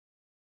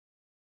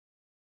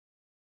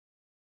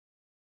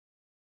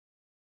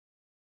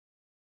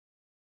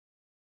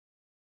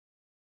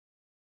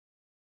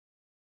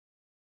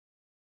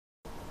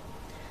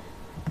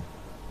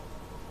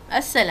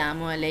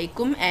Assalamu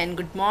alaikum and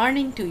good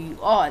morning to you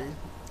all.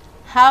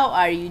 How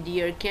are you,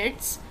 dear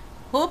kids?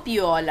 Hope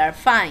you all are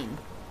fine.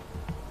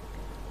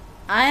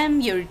 I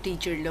am your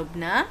teacher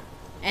Lubna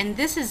and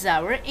this is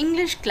our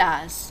English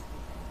class.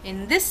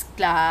 In this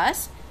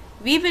class,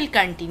 we will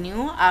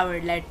continue our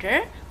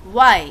letter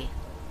Y.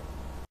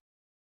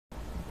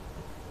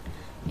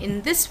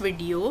 In this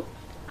video,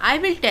 I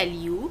will tell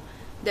you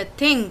the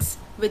things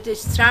which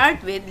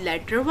start with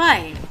letter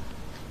Y.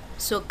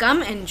 So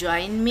come and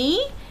join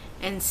me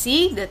and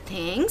see the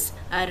things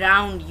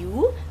around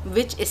you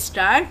which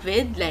start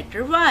with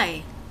letter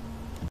Y.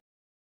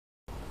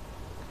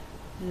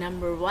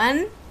 Number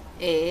 1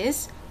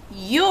 is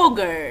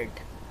yogurt.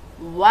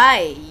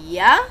 Y,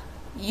 yeah,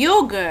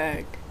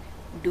 yogurt.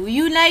 Do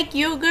you like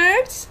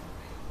yogurts?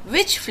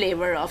 Which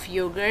flavor of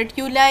yogurt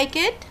you like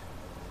it?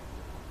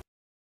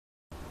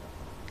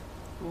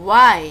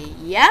 Y,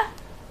 yeah,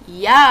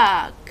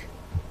 yak.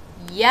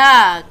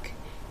 Yak.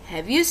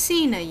 Have you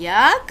seen a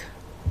yak?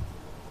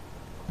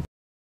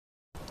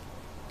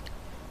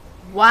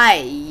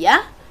 Y,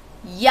 yeah,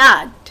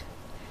 yacht.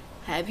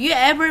 Have you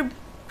ever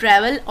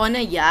traveled on a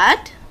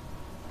yacht?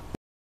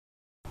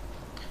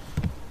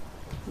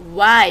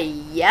 Y,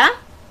 yeah,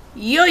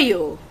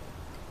 yo-yo.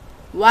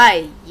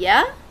 Y,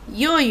 yeah,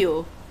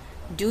 yo-yo.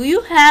 Do you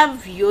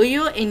have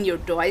yo-yo in your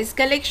toys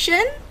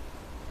collection?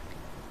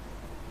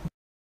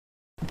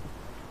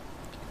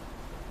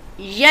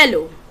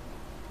 Yellow.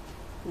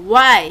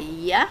 Y,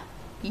 yeah,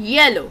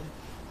 yellow.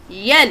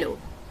 Yellow.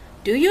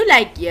 Do you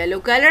like yellow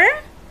color?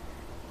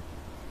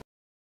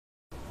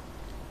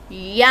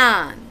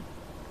 Yarn.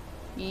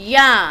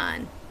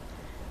 Yarn.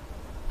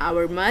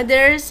 Our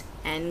mothers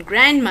and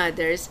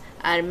grandmothers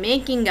are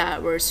making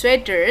our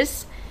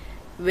sweaters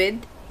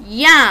with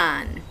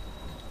yarn.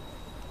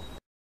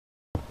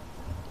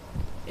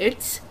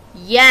 It's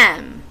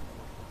yam.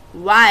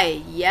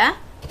 Y, yeah,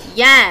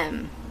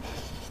 yam.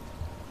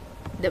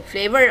 The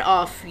flavor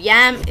of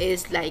yam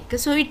is like a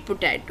sweet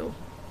potato.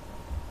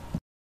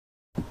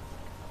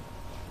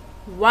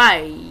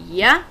 Y,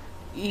 yeah,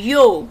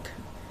 yolk.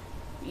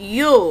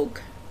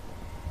 Yolk.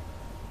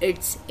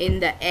 It's in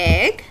the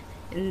egg.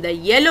 In the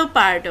yellow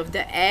part of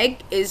the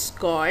egg is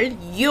called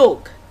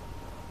yolk.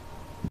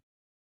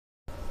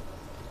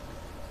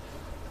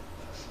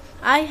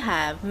 I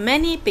have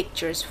many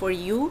pictures for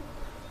you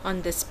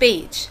on this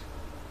page.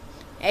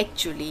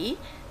 Actually,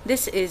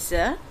 this is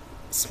a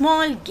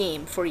small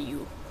game for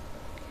you.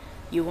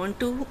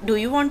 Do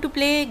you want to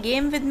play a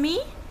game with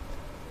me?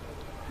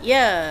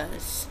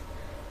 Yes.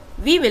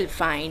 We will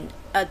find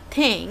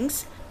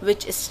things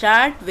which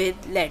start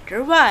with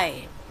letter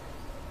Y.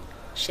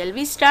 Shall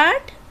we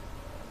start?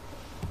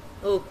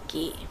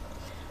 Okay.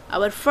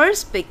 Our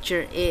first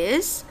picture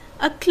is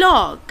a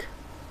clock.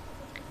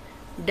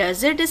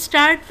 Does it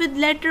start with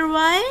letter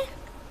Y?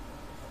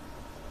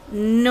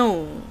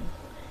 No.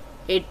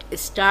 It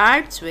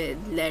starts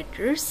with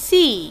letter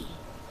C.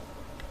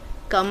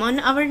 Come on,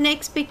 our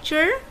next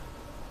picture.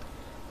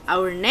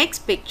 Our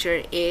next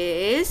picture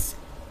is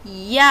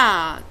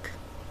yak.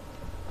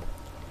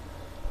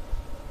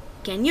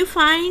 Can you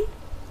find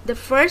the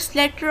first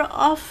letter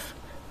of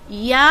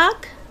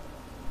yak?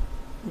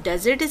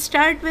 Does it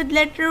start with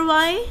letter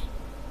Y?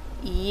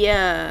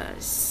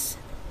 Yes.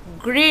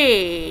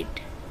 Great.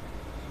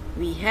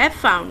 We have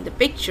found the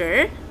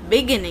picture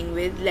beginning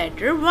with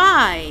letter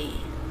Y.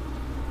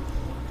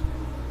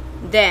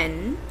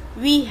 Then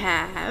we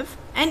have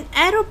an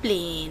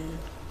aeroplane.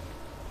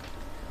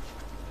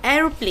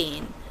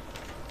 Aeroplane.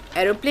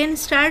 Aeroplane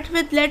starts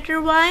with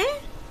letter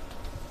Y?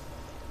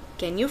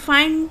 Can you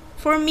find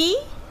for me?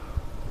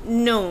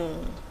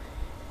 No.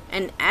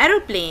 An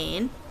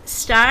aeroplane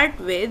starts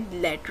with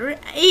letter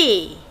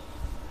A.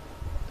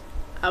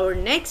 Our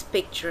next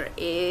picture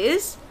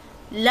is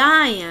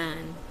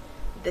lion,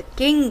 the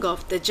king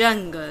of the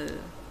jungle.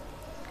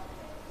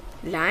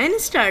 Lion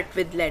starts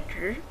with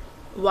letter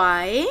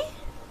Y?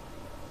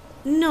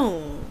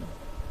 No.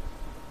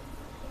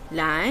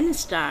 Lion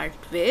starts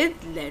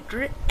with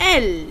letter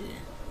L.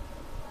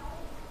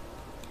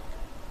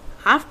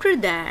 After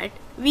that,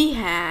 we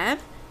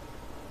have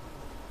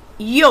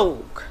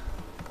yolk.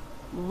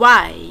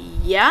 Y,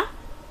 yeah,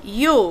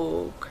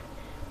 yolk.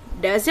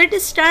 Does it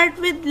start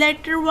with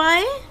letter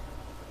Y?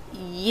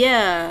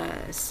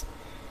 Yes.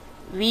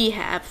 We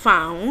have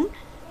found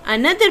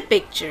another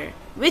picture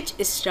which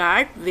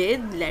starts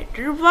with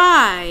letter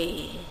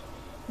Y.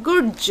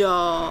 Good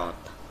job.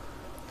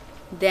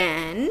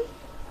 Then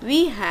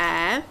we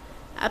have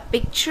a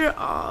picture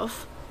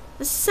of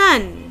the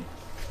sun.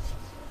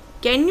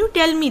 Can you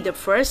tell me the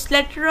first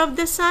letter of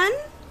the sun?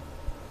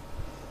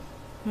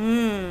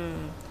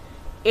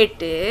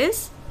 It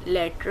is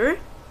letter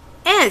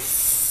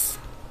S.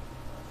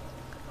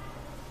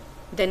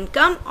 Then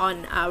come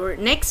on our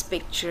next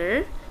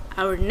picture.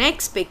 Our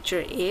next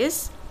picture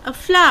is a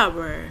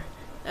flower,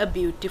 a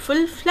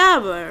beautiful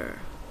flower.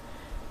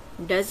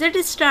 Does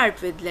it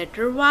start with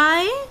letter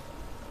Y?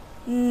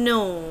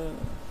 No.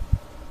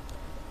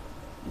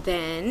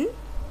 Then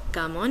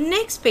come on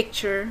next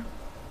picture.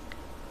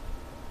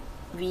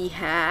 We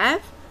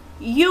have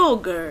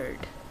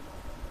yogurt.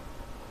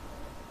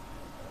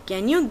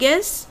 Can you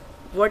guess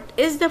what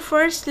is the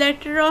first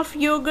letter of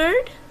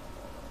yogurt?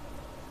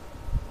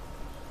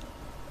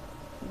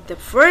 The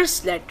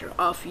first letter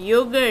of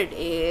yogurt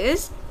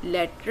is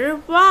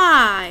letter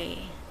Y.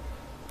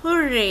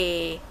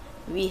 Hooray!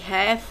 We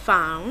have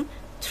found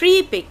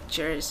 3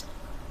 pictures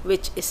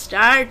which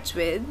starts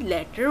with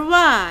letter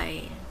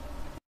Y.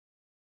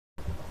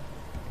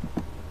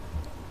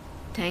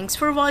 Thanks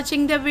for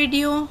watching the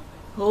video.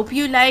 Hope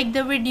you liked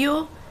the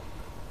video.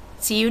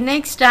 See you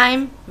next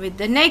time with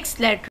the next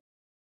letter.